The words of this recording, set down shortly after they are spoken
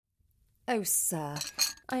Oh, sir,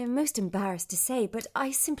 I am most embarrassed to say, but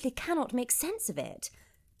I simply cannot make sense of it.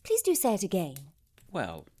 Please do say it again.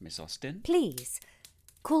 Well, Miss Austen. Please,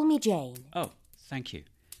 call me Jane. Oh, thank you.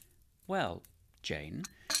 Well, Jane,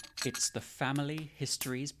 it's the Family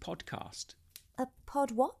Histories podcast. A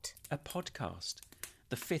pod what? A podcast.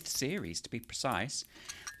 The 5th series, to be precise.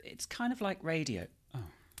 It's kind of like radio. Oh,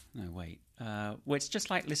 no, wait. Well, it's just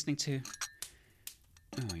like listening to...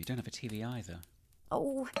 Oh, you don't have a TV either.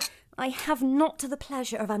 Oh, I have not the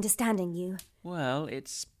pleasure of understanding you. Well,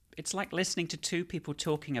 it's like listening to two people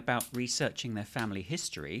talking about researching their family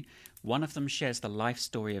history. One of them shares the life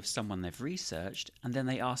story of someone they've researched, and then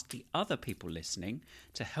they ask the other people listening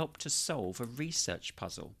to help to solve a research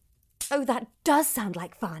puzzle. Oh, that does sound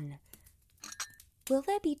like fun. Will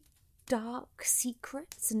there be dark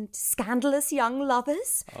secrets and scandalous young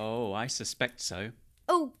lovers? Oh, I suspect so.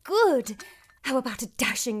 Oh, good. How about a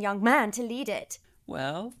dashing young man to lead it?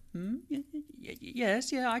 Well,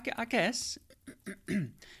 yes, I guess.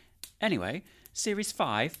 Anyway, Series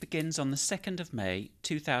 5 begins on the 2nd of May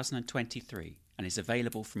 2023 and is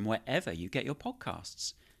available from wherever you get your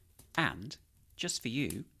podcasts. And, just for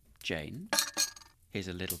you, Jane, here's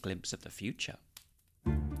a little glimpse of the future.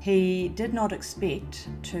 He did not expect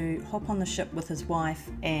to hop on the ship with his wife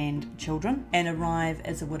and children and arrive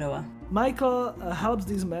as a widower. Michael helps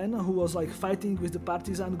this man who was fighting with the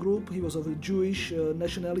partisan group. He was of a Jewish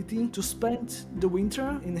nationality, to spend the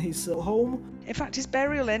winter in his home. In fact, his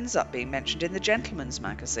burial ends up being mentioned in the Gentleman's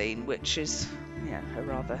Magazine, which is a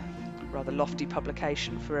rather lofty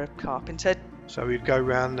publication for a carpenter. So we'd go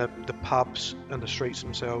round the pubs and the streets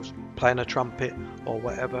themselves, playing a trumpet or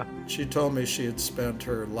whatever. She told me she had spent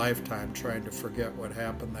her lifetime trying to forget what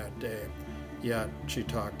happened that day, yet she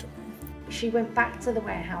talked to me. She went back to the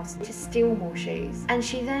warehouse to steal more shoes, and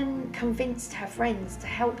she then convinced her friends to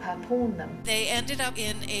help her pawn them. They ended up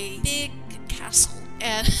in a big castle,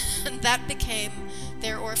 and that became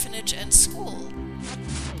their orphanage and school.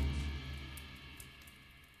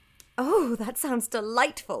 Oh, that sounds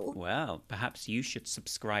delightful. Well, perhaps you should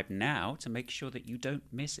subscribe now to make sure that you don't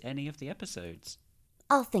miss any of the episodes.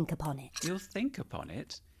 I'll think upon it. You'll think upon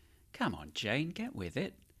it? Come on, Jane, get with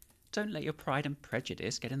it. Don't let your pride and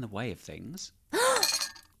prejudice get in the way of things.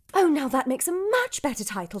 Oh, now that makes a much better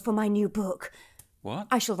title for my new book. What?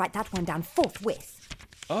 I shall write that one down forthwith.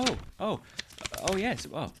 Oh, yes.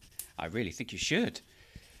 Well, I really think you should.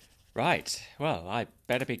 Right. Well, I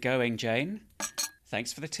better be going, Jane.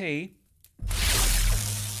 Thanks for the tea.